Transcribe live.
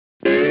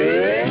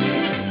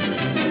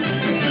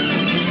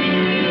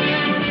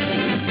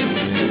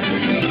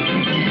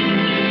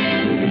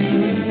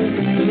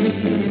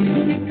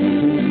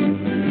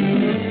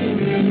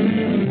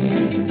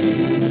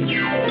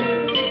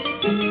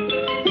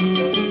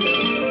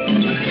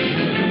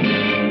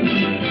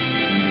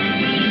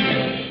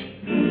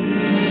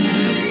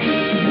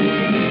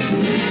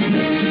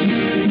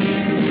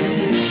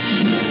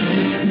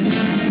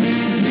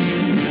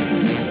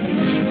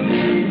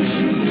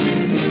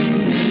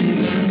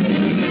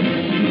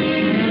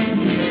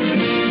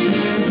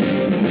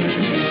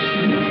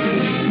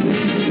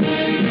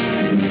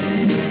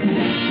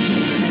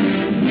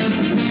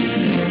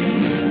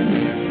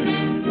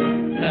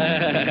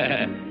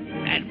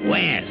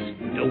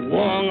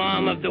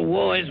of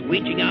war is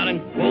reaching out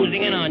and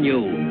closing in on you.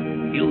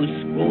 You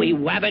screwy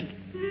wabbit.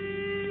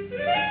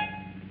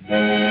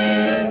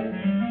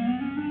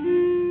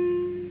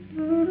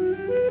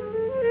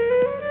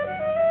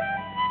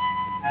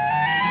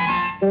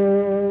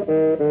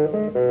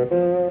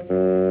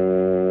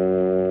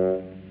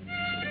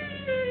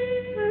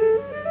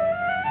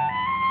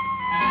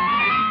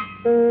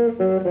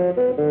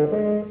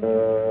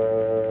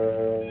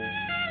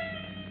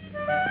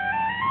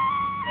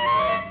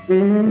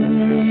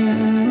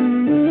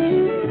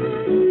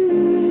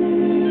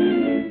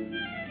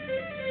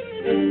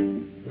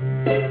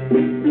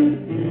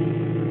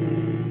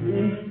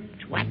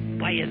 Twacked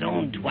by his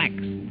own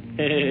twacks.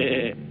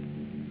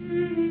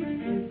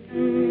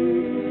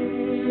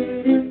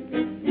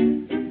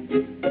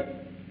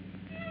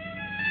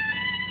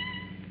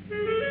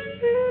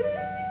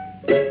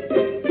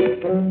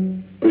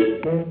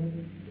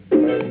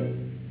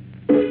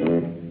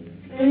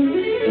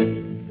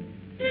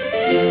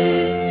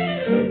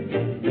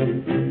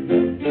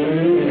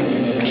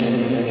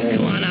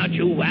 Come on out,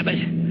 you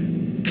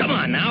wabbit. Come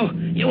on now.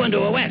 You into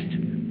a west.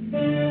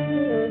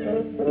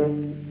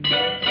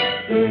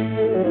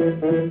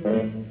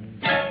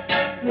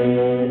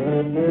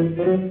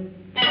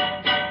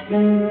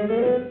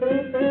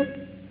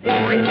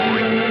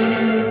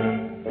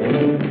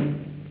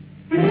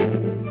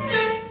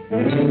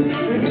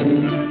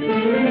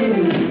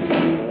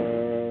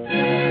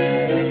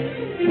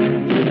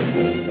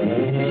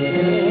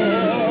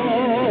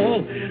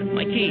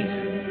 My keys.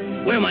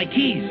 Where are my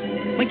keys?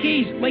 My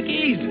keys, my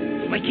keys,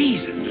 my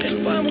keys.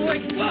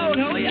 Whoa,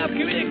 hurry up,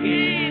 give me the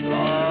keys.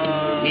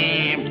 Oh.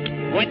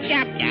 What's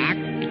up, Doc?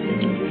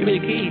 Give me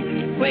the keys.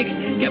 Quick,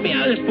 get me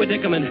out of this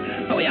predicament.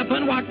 Hurry up,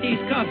 unlock these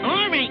cuffs.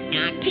 All right,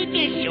 Doc. Keep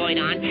your shirt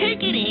on.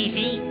 Take it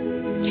easy.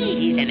 Gee,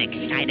 he's an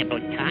excitable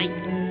type.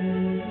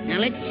 Now,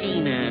 let's see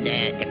now.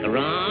 The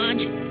garage,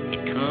 the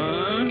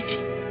car,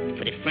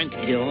 for the front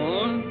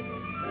door,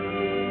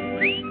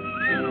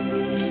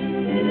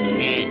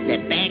 and the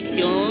back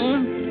door.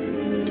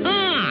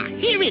 Ah,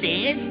 here it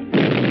is.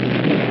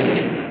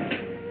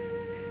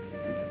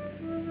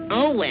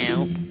 Oh,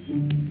 well.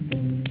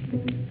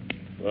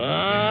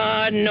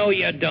 No,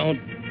 you don't.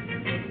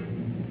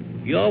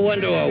 You're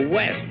under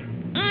arrest.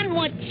 On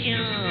what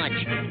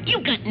charge?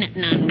 You got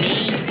nothing on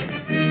me.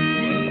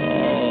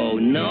 Oh,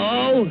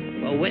 no?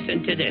 Well,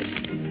 listen to this.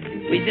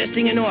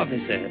 Resisting an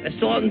officer,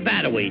 assault and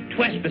battery,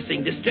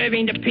 trespassing,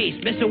 disturbing the peace,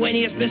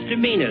 miscellaneous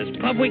misdemeanors,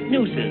 public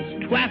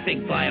nuisance, traffic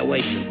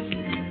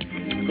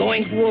violations,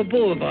 going through a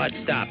boulevard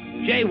stop,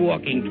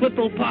 jaywalking,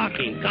 triple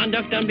parking,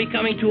 conduct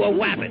unbecoming to a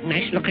wabbit,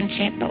 National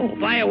Concerto.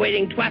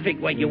 violating traffic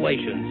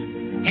regulations.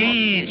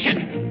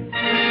 Attention.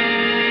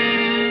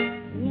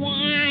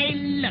 Why,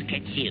 look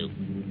at you.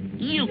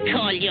 You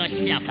call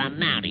yourself a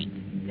Mountie.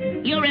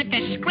 You're a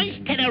disgrace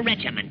to the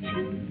regiment.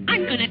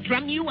 I'm gonna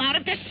drum you out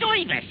of the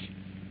service.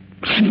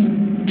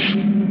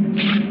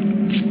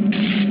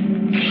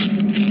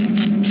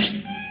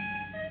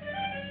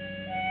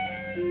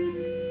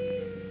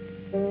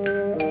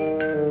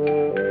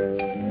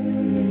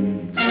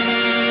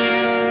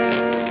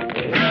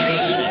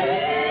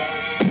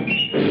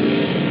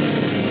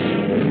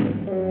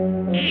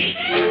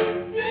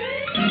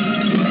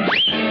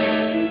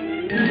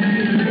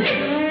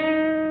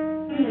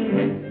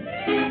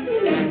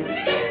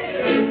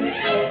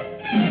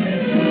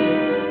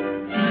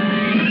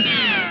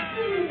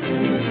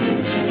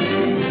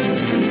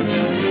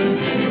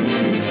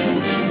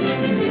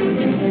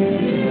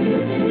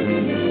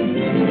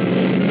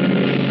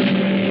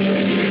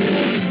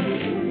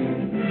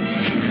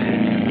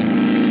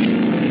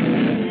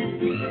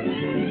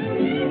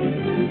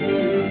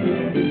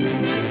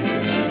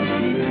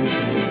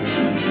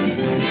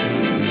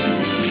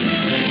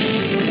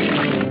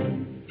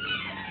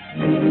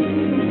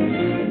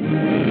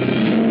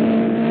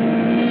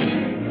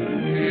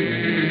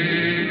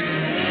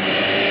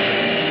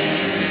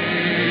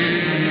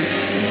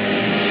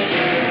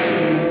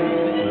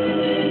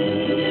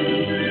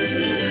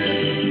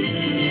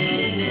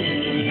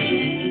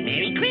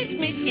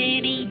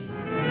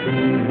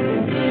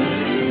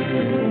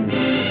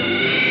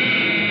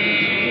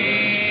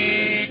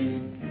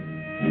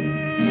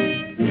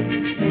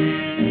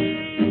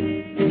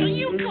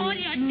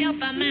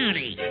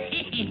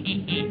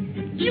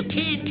 You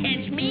can't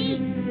catch me.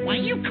 Why,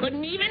 you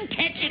couldn't even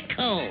catch a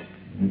cold.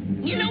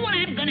 You know what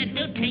I'm gonna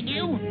do to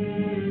you?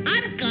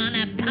 I'm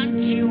gonna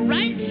punch you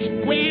right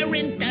square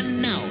in the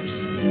nose.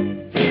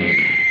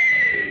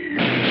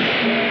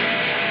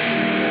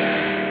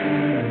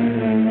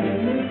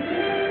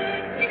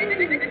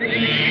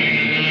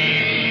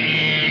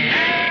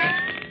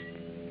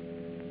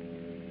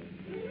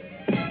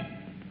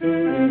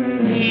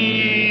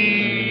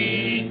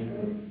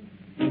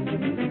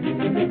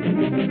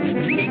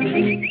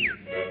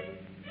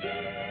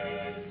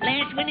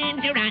 Last one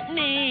in's a rotten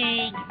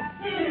egg.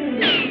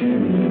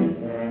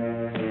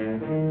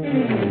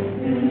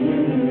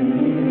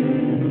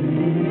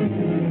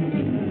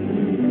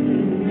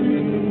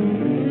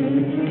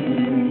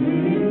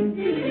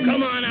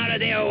 Come on out of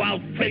there or I'll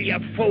fill you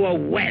full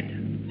of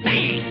lead.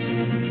 Bang!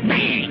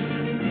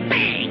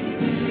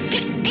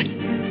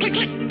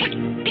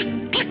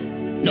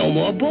 No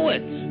more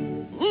bullets.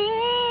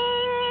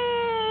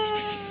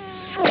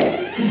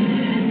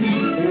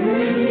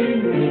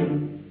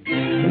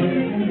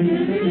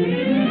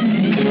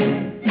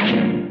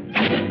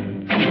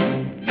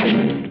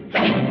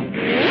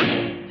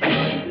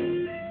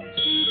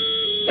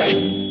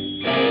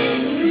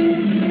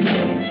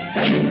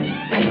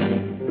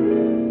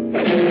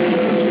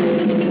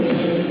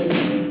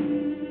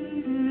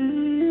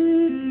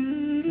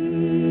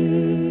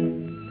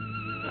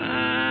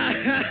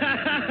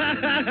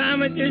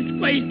 I'm a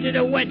disgrace to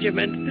the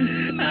regiment.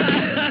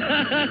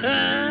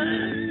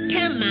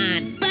 Come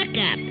on, buck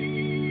up.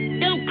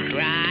 Don't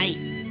cry.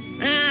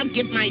 I'll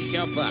give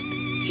myself up.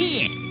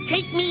 Here,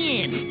 take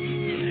me in.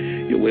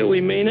 You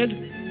really mean it?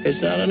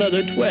 It's not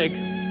another twig.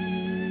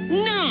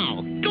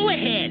 No, go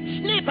ahead.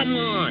 Snap 'em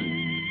on.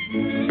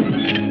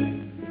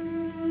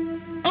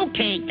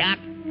 Okay, Doc,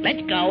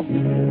 let's go.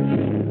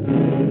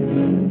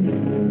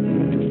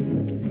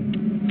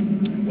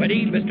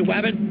 Ready, Mr.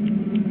 Wabbit?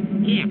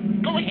 Yeah,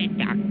 go ahead,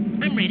 Doc.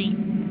 I'm ready.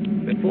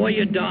 Before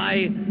you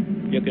die,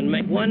 you can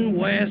make one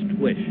last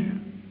wish.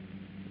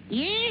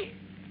 Yeah?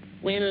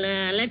 Well,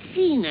 let's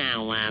see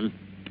now. I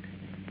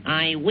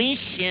wish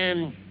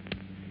I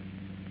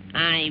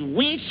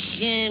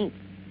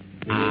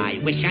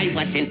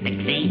wasn't the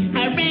king.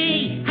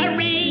 Hooray!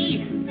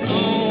 Hooray!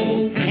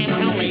 Oh,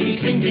 Camptown lady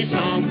sings this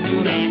song.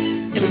 Do that,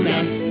 do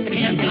that. The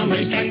Camptown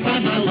racetrack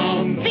right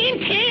along.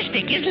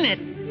 Fantastic, isn't it?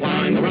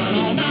 Wind around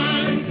all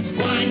night,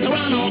 wind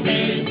around all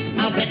day.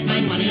 I'll bet my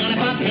money on a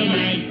bobtail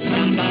leg.